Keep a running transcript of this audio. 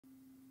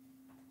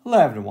Hello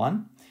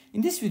everyone.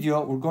 In this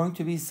video, we're going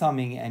to be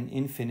summing an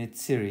infinite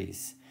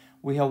series.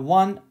 We have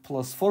 1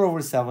 plus 4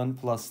 over 7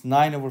 plus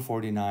 9 over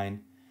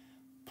 49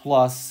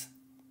 plus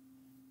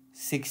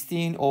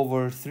 16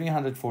 over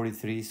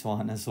 343, so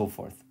on and so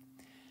forth.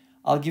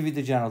 I'll give you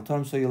the general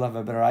term so you'll have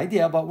a better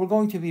idea, but we're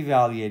going to be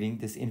evaluating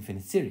this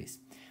infinite series.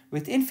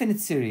 With infinite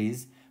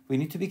series, we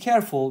need to be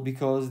careful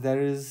because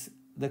there is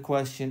the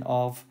question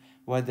of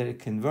whether it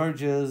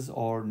converges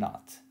or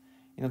not.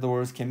 In other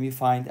words, can we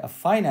find a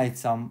finite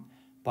sum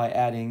by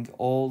adding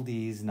all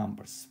these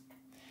numbers?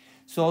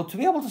 So to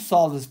be able to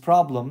solve this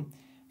problem,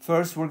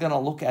 first we're going to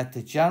look at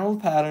the general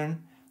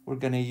pattern, we're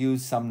going to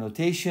use some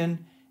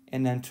notation,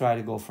 and then try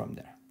to go from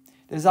there.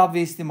 There's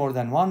obviously more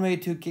than one way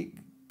to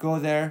go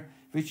there,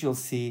 which you'll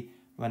see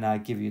when I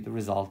give you the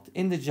result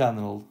in the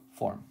general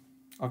form.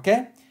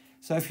 Okay?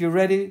 So if you're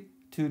ready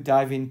to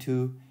dive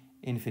into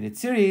infinite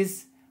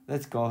series,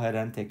 let's go ahead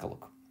and take a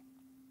look.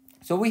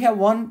 So we have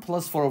 1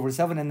 plus 4 over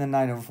 7 and then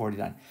 9 over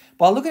 49.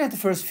 But looking at the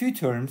first few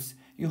terms,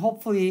 you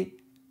hopefully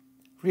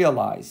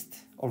realized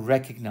or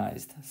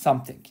recognized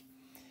something.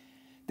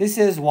 This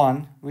is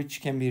 1,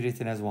 which can be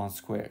written as 1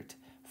 squared.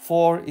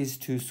 4 is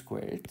 2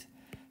 squared.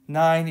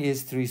 9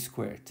 is 3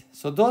 squared.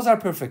 So those are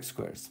perfect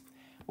squares.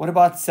 What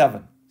about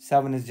 7?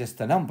 7 is just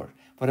a number.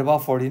 What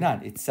about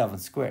 49? It's 7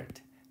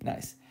 squared.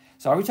 Nice.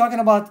 So are we talking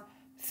about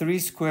 3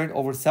 squared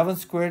over 7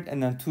 squared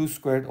and then 2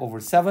 squared over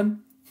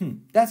 7?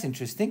 That's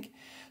interesting.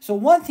 So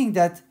one thing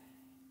that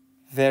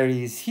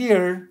varies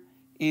here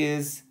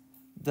is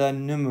the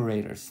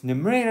numerators.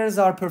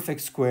 Numerators are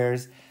perfect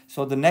squares,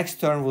 so the next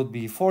term would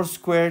be 4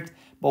 squared,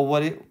 but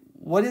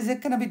what is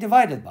it going to be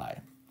divided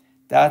by?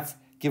 That's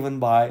given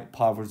by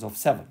powers of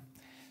 7.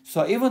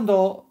 So even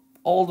though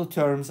all the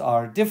terms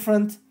are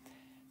different,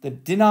 the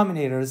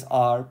denominators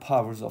are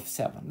powers of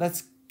 7.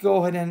 Let's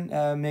go ahead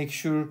and make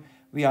sure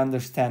we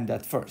understand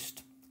that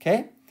first,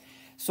 okay?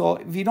 So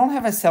we don't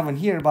have a 7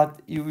 here,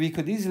 but we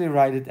could easily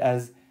write it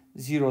as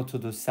 0 to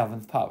the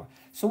 7th power.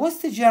 So what's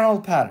the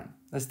general pattern?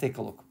 Let's take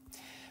a look.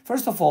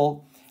 First of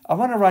all, I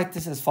want to write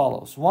this as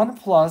follows. 1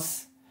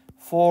 plus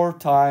 4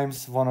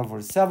 times 1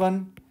 over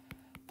 7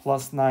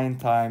 plus 9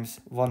 times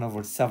 1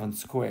 over 7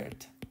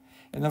 squared.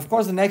 And of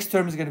course, the next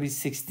term is going to be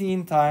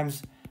 16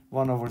 times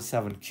 1 over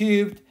 7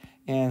 cubed,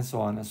 and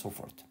so on and so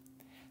forth.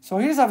 So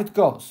here's how it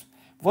goes.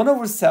 1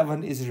 over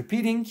 7 is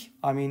repeating.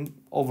 I mean,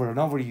 over and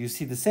over, you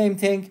see the same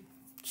thing.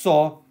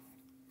 So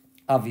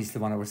obviously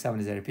 1 over 7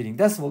 is a repeating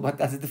decimal, but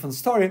that's a different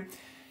story.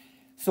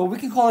 So we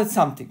can call it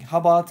something. How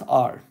about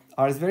r?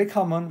 R is very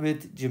common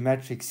with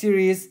geometric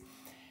series,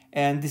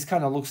 and this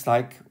kind of looks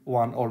like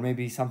 1 or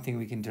maybe something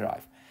we can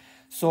derive.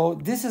 So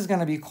this is going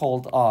to be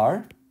called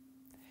r.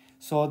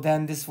 So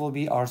then this will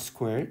be r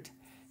squared.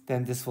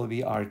 Then this will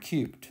be r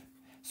cubed.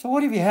 So what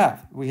do we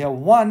have? We have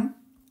 1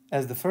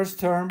 as the first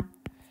term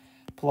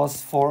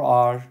plus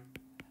 4r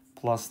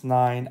plus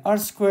 9r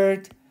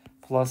squared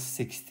plus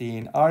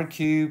 16r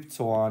cubed,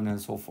 so on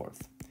and so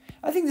forth.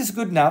 I think this is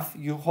good enough.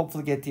 You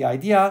hopefully get the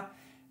idea,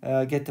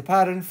 get the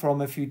pattern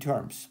from a few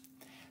terms.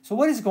 So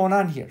what is going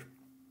on here?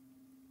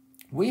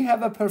 We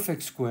have a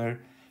perfect square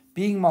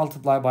being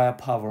multiplied by a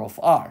power of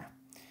r.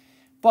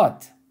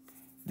 But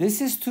this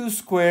is 2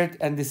 squared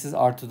and this is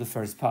r to the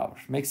first power.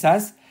 Makes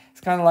sense? It's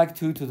kind of like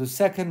 2 to the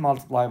second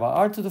multiplied by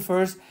r to the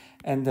first,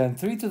 and then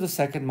 3 to the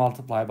second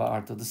multiplied by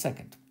r to the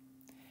second.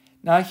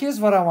 Now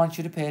here's what I want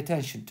you to pay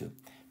attention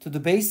to the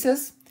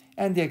bases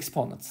and the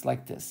exponents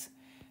like this.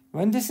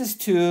 When this is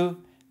 2,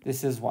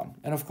 this is 1.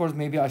 And of course,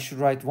 maybe I should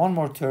write one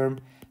more term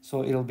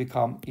so it'll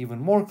become even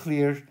more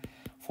clear.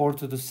 4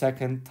 to the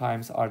second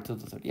times r to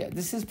the third. Yeah,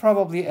 this is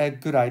probably a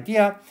good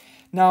idea.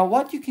 Now,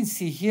 what you can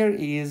see here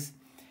is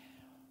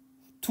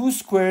 2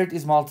 squared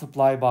is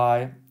multiplied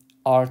by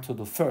r to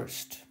the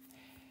first.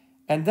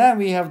 And then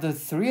we have the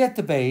 3 at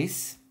the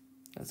base.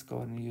 Let's go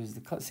ahead and use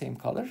the same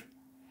color.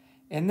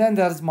 And then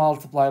that is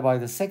multiplied by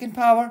the second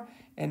power.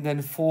 And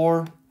then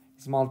 4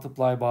 is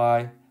multiplied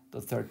by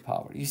the third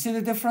power. You see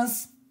the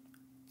difference?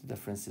 The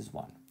difference is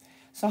 1.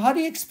 So how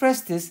do you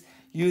express this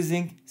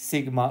using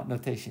sigma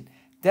notation?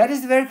 That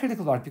is the very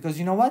critical part, because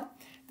you know what?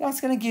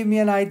 That's going to give me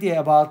an idea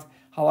about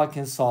how I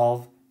can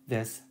solve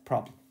this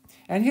problem.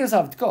 And here's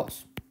how it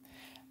goes.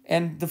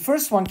 And the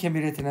first one can be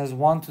written as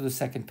 1 to the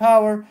second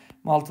power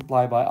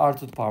multiplied by r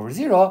to the power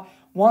 0.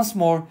 Once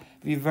more,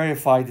 we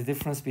verify the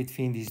difference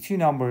between these two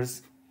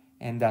numbers,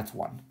 and that's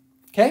 1.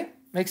 Okay?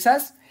 Makes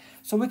sense?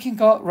 So we can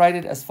write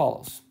it as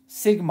follows.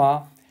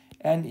 Sigma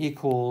n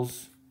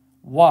equals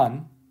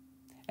 1.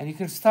 And you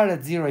can start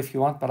at 0 if you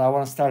want, but I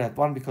want to start at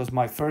 1 because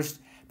my first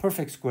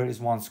perfect square is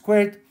 1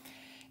 squared.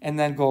 And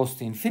then goes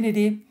to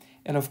infinity.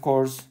 And of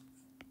course,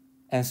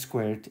 n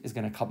squared is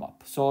going to come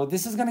up. So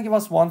this is going to give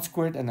us 1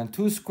 squared, and then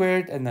 2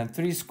 squared, and then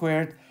 3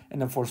 squared,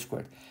 and then 4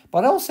 squared.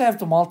 But I also have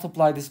to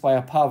multiply this by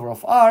a power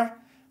of r,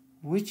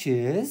 which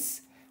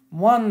is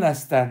 1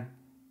 less than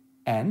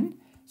n.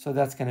 So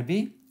that's going to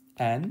be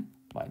n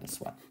minus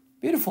 1.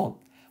 Beautiful.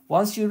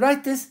 Once you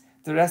write this,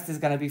 the rest is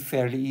going to be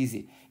fairly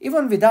easy.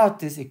 Even without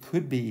this, it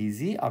could be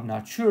easy. I'm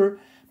not sure,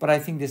 but I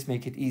think this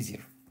makes it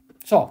easier.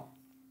 So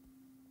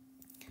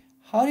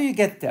How do you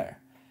get there?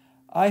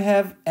 I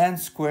have n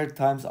squared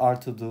times r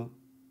to the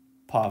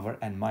power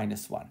n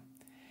minus 1.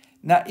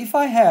 Now, if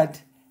I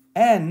had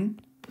n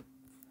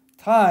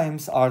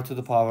times r to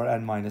the power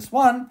n minus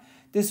 1,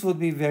 this would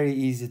be very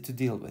easy to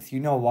deal with.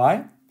 You know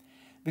why?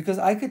 Because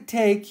I could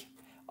take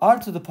r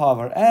to the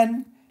power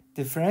n,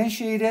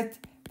 differentiate it,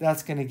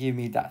 that's going to give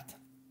me that.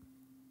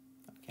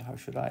 Okay, how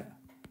should I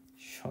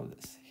show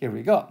this? Here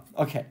we go.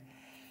 Okay.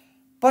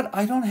 But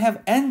I don't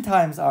have n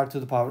times r to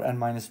the power n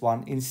minus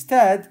 1.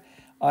 Instead,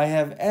 I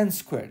have n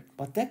squared.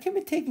 But that can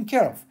be taken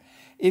care of.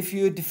 If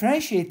you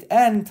differentiate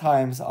n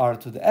times r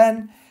to the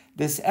n,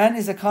 this n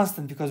is a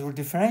constant because we're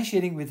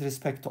differentiating with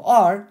respect to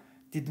r.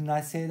 Didn't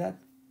I say that?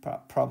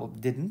 Probably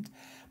didn't.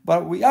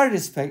 But we are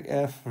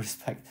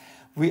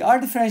we are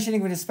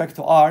differentiating with respect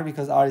to r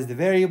because r is the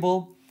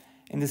variable.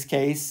 In this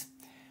case,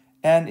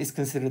 n is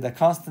considered a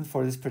constant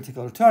for this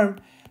particular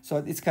term. So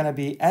it's going to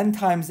be n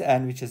times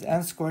n, which is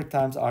n squared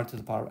times r to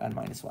the power n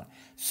minus 1.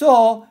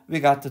 So we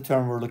got the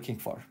term we're looking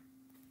for.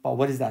 But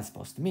what is that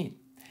supposed to mean?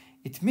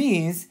 It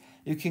means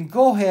you can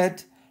go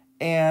ahead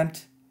and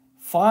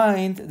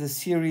find the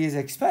series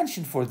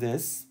expansion for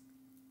this,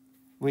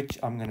 which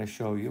I'm going to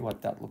show you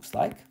what that looks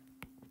like.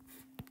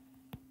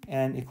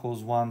 N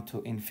equals 1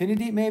 to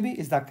infinity, maybe.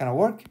 Is that going to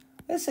work?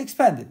 Let's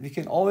expand it. We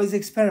can always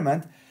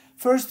experiment.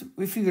 First,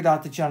 we figured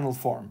out the general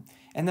form,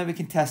 and then we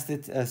can test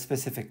it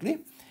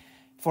specifically.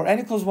 For n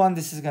equals 1,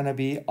 this is going to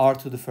be r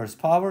to the first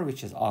power,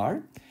 which is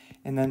r,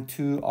 and then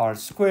 2r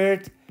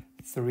squared,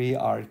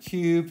 3r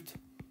cubed,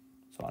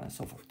 so on and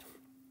so forth.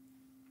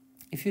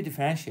 If you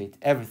differentiate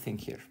everything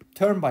here,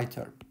 term by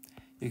term,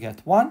 you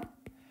get 1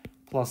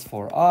 plus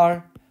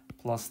 4r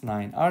plus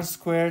 9r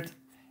squared,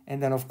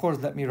 and then, of course,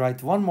 let me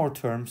write one more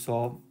term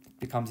so it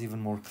becomes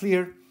even more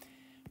clear.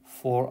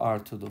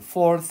 4r to the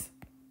fourth,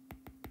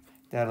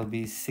 that'll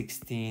be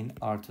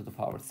 16r to the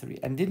power 3.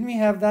 And didn't we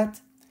have that?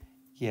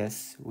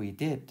 Yes, we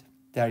did.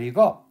 There you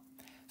go.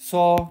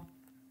 So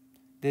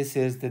this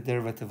is the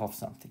derivative of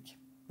something.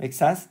 Make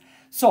sense?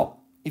 So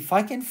if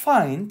I can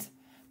find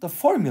the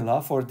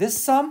formula for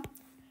this sum,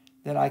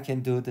 then I can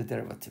do the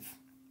derivative.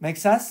 Make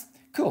sense?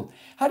 Cool.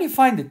 How do you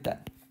find it then?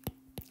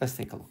 Let's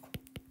take a look.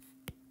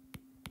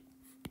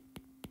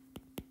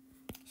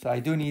 So I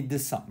do need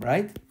this sum,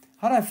 right?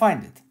 How do I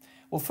find it?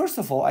 Well, first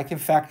of all, I can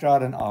factor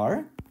out an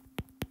r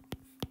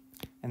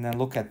and then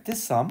look at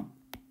this sum.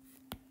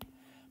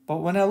 But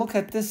when I look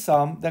at this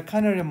sum, that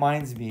kind of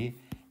reminds me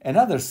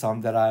another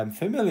sum that I'm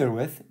familiar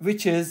with,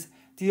 which is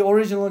the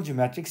original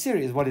geometric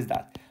series. What is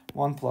that?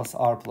 1 plus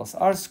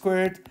r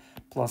squared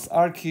plus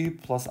r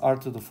cubed plus r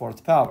to the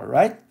fourth power,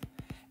 right?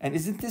 And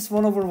isn't this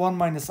 1 over 1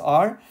 minus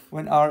r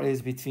when r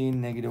is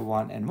between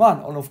 -1 and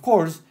 1? And of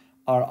course,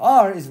 our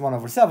r is 1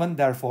 over 7,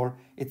 therefore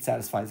it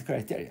satisfies the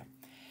criteria.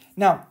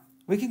 Now,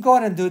 we can go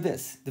ahead and do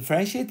this.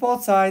 Differentiate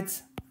both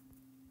sides,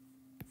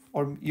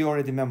 or you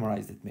already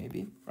memorized it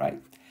maybe,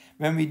 right?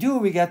 When we do,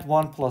 we get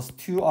 1 plus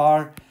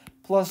 2r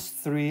plus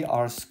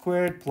 3r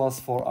squared plus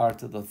 4r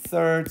to the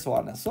third, so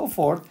on and so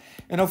forth.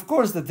 And of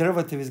course, the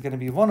derivative is going to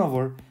be 1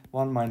 over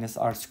 1 minus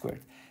r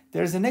squared.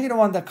 There's a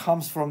 -1 that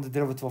comes from the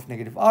derivative of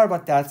 -r,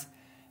 but that's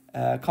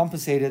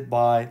compensated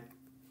by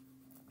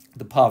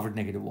the power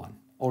 -1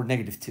 or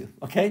 -2,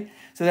 okay?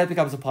 So that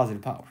becomes a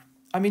positive power.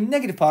 I mean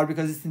negative power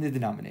because it's in the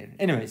denominator.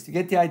 Anyways, you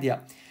get the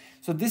idea.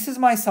 So this is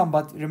my sum,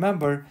 but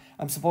remember,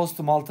 I'm supposed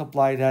to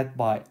multiply that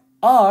by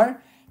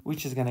r,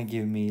 which is going to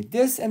give me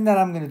this, and then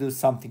I'm going to do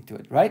something to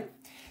it, right?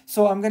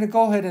 So I'm going to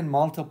go ahead and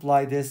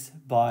multiply this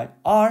by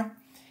r.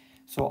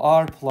 So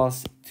r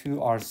plus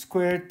 2r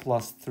squared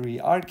plus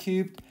 3r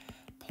cubed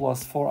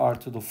plus 4r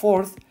to the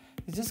fourth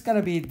is just going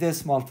to be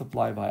this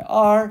multiplied by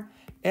r,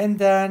 and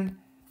then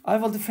I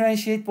will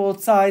differentiate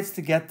both sides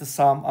to get the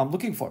sum I'm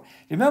looking for.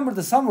 Remember,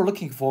 the sum we're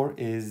looking for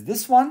is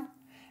this one,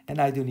 and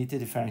I do need to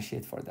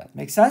differentiate for that.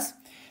 Make sense?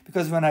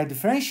 Because when I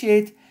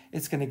differentiate,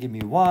 it's going to give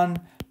me 1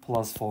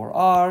 plus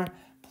 4r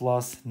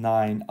plus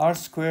 9r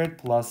squared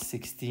plus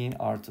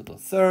 16r to the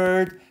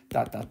third,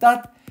 dot, dot,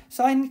 dot.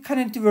 So I kind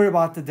of need to worry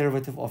about the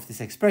derivative of this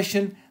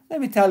expression. Let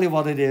me tell you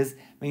what it is.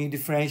 When you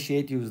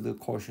differentiate, use the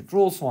quotient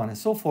rule, so on and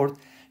so forth.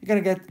 You're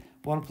going to get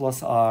 1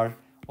 plus r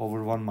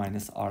over 1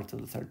 minus r to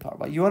the third power.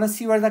 But you want to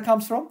see where that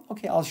comes from?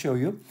 Okay, I'll show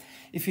you.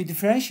 If you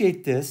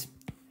differentiate this,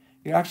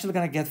 you're actually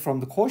going to get from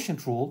the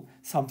quotient rule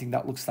something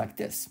that looks like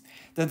this.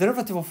 The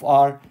derivative of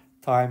r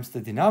times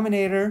the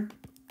denominator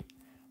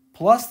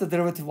plus the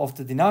derivative of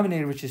the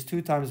denominator, which is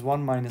 2 times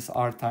 1 minus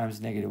r times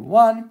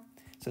 -1.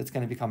 So it's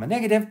going to become a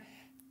negative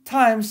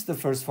times the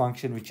first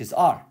function, which is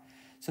r.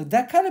 So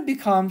that kind of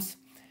becomes,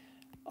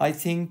 I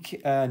think,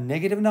 a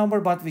negative number,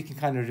 but we can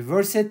kind of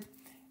reverse it.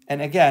 And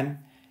again,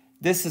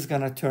 this is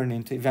going to turn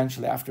into,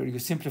 eventually, after you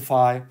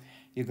simplify,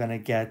 you're going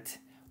to get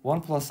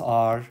 1 plus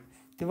r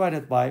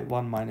divided by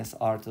 1 minus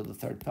r to the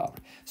third power.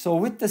 So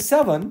with the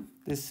 7,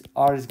 this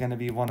r is going to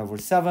be 1 over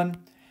 7.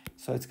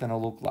 So it's going to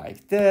look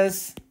like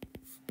this.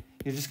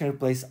 You're just going to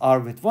replace r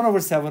with 1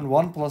 over 7,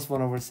 1 plus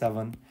 1 over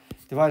 7,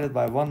 divided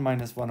by 1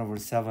 minus 1 over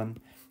 7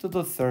 to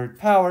the third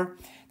power.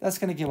 That's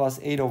going to give us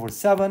 8 over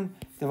 7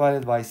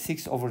 divided by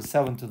 6 over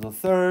 7 to the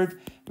third,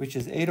 which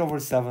is 8 over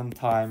 7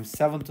 times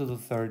 7 to the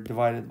third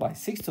divided by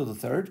 6 to the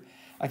third.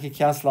 I can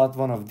cancel out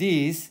one of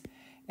these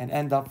and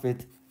end up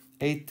with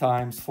 8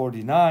 times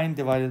 49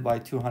 divided by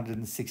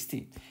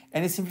 216.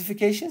 Any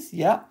simplifications?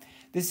 Yeah.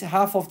 This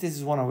half of this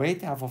is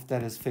 108, half of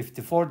that is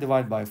 54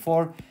 divided by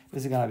 4.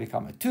 This is going to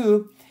become a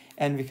 2.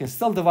 And we can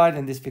still divide,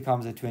 and this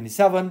becomes a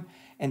 27.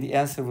 And the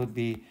answer would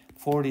be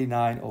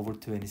 49 over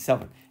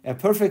 27. A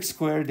perfect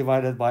square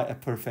divided by a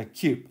perfect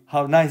cube.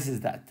 How nice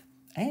is that?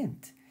 And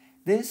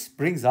this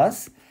brings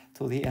us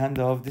to the end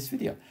of this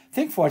video.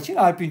 Thanks for watching.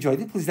 I hope you enjoyed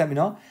it. Please let me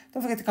know.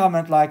 Don't forget to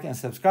comment, like, and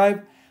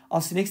subscribe.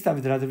 I'll see you next time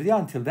with another video.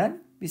 Until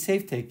then, be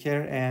safe, take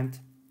care, and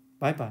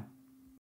bye-bye.